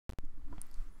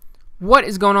What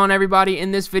is going on, everybody?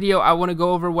 In this video, I want to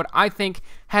go over what I think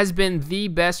has been the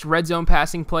best red zone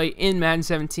passing play in Madden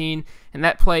 17, and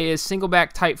that play is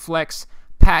Singleback Tight Flex,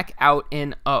 pack out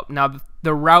and up. Now,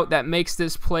 the route that makes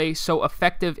this play so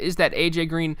effective is that AJ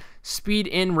Green speed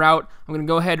in route. I'm going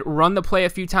to go ahead, run the play a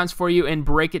few times for you, and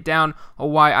break it down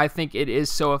why I think it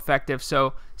is so effective.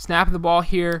 So, snap the ball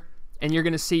here, and you're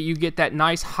going to see you get that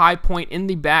nice high point in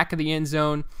the back of the end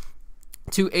zone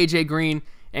to AJ Green.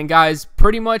 And guys,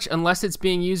 pretty much unless it's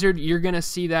being usered, you're going to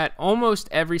see that almost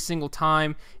every single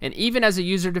time. And even as a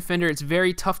user defender, it's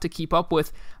very tough to keep up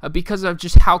with because of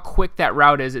just how quick that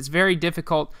route is. It's very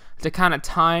difficult to kind of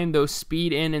time those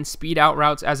speed in and speed out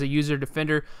routes as a user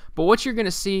defender. But what you're going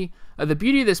to see, the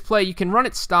beauty of this play, you can run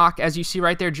it stock. As you see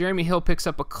right there, Jeremy Hill picks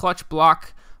up a clutch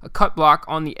block, a cut block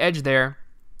on the edge there.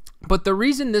 But the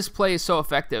reason this play is so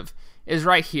effective is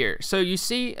right here. So you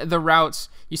see the routes.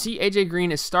 You see AJ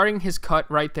Green is starting his cut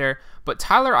right there, but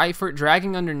Tyler Eifert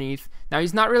dragging underneath. Now,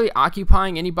 he's not really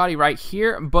occupying anybody right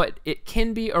here, but it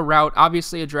can be a route,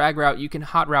 obviously a drag route. You can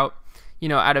hot route,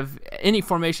 out of any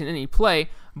formation, any play,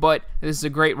 but this is a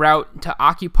great route to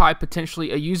occupy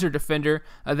potentially a user defender.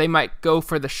 They might go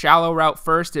for the shallow route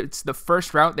first. It's the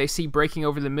first route they see breaking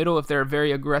over the middle. If they're a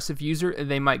very aggressive user,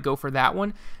 they might go for that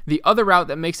one. The other route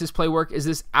that makes this play work is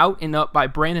this out and up by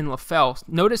Brandon LaFell.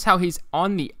 Notice how he's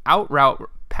on the out route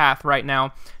path right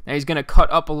now. Now he's going to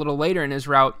cut up a little later in his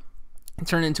route and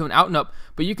turn into an out and up,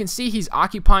 but you can see he's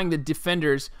occupying the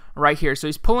defenders right here. So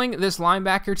he's pulling this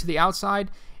linebacker to the outside,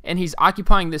 and he's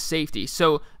occupying this safety.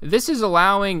 So this is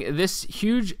allowing this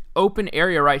huge open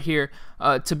area right here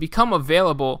to become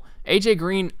available. AJ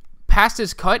Green, past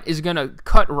his cut, is going to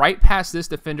cut right past this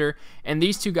defender, and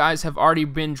these two guys have already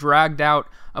been dragged out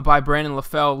by Brandon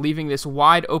LaFell, leaving this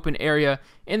wide open area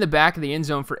in the back of the end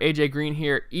zone for AJ Green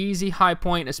here. Easy high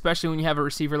point, especially when you have a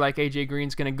receiver like AJ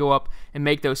Green's going to go up and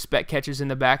make those spec catches in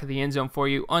the back of the end zone for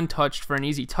you, untouched for an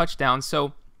easy touchdown.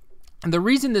 So the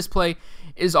reason this play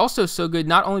is also so good,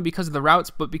 not only because of the routes,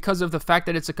 but because of the fact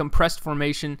that it's a compressed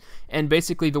formation and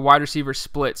basically the wide receiver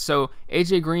split. So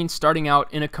AJ Green starting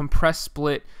out in a compressed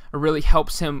split really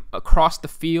helps him across the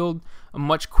field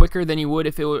much quicker than he would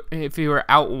if he were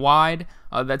out wide.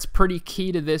 That's pretty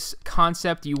key to this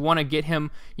concept. You want to get him,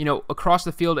 across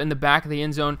the field in the back of the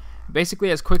end zone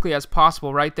basically as quickly as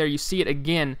possible. Right there, you see it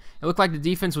again. It looked like the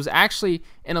defense was actually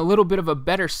in a little bit of a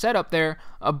better setup there,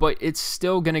 but it's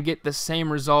still going to get the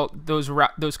same result.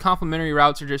 Those complementary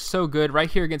routes are just so good. Right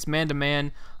here against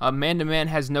man-to-man, man-to-man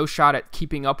has no shot at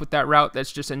keeping up with that route.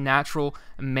 That's just a natural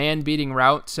man-beating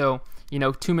route. So,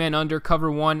 two-man under, cover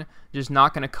one, just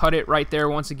not going to cut it right there.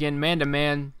 Once again,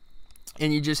 man-to-man.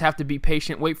 And you just have to be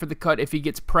patient, wait for the cut. If he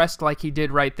gets pressed like he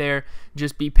did right there,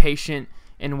 just be patient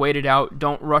and wait it out.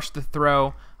 Don't rush the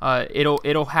throw.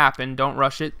 It'll happen. Don't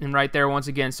rush it. And right there, once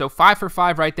again, so 5 for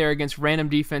 5 right there against random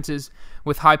defenses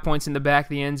with high points in the back of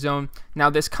the end zone.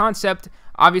 Now, this concept,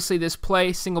 obviously this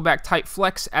play, Singleback Tight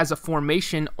Flex, as a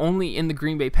formation only in the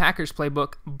Green Bay Packers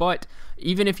playbook, but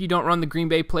even if you don't run the Green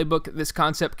Bay playbook, this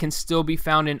concept can still be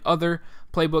found in other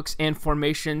playbooks and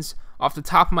formations. Off the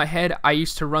top of my head, I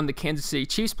used to run the Kansas City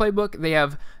Chiefs playbook. They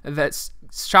have that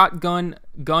shotgun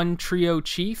gun trio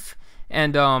chief,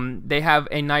 and they have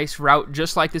a nice route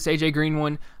just like this AJ Green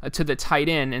one to the tight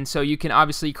end. And so you can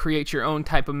obviously create your own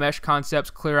type of mesh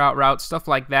concepts, clear out routes, stuff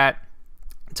like that,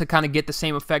 to kind of get the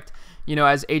same effect,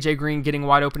 as AJ Green getting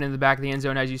wide open in the back of the end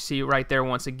zone, as you see right there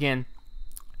once again.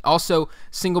 Also,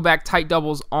 Singleback Tight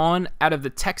Doubles on out of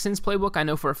the Texans playbook, I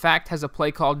know for a fact, has a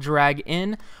play called Drag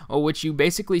In, which you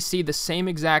basically see the same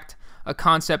exact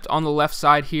concept on the left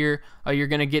side here. You're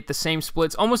going to get the same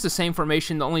splits, almost the same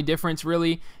formation. The only difference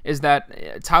really is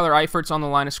that Tyler Eifert's on the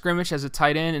line of scrimmage as a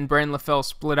tight end, and Brandon LaFell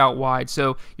split out wide.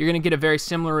 So you're going to get a very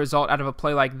similar result out of a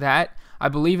play like that. I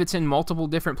believe it's in multiple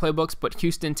different playbooks, but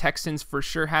Houston Texans for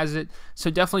sure has it. So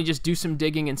definitely just do some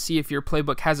digging and see if your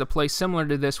playbook has a play similar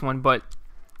to this one. But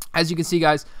as you can see,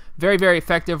 guys, very, very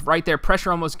effective right there.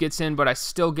 Pressure almost gets in, but I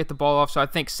still get the ball off. So I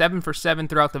think 7 for 7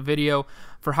 throughout the video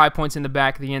for high points in the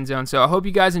back of the end zone. So I hope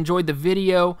you guys enjoyed the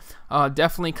video.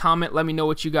 Definitely comment. Let me know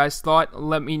what you guys thought.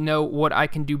 Let me know what I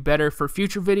can do better for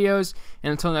future videos.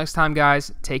 And until next time,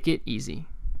 guys, take it easy.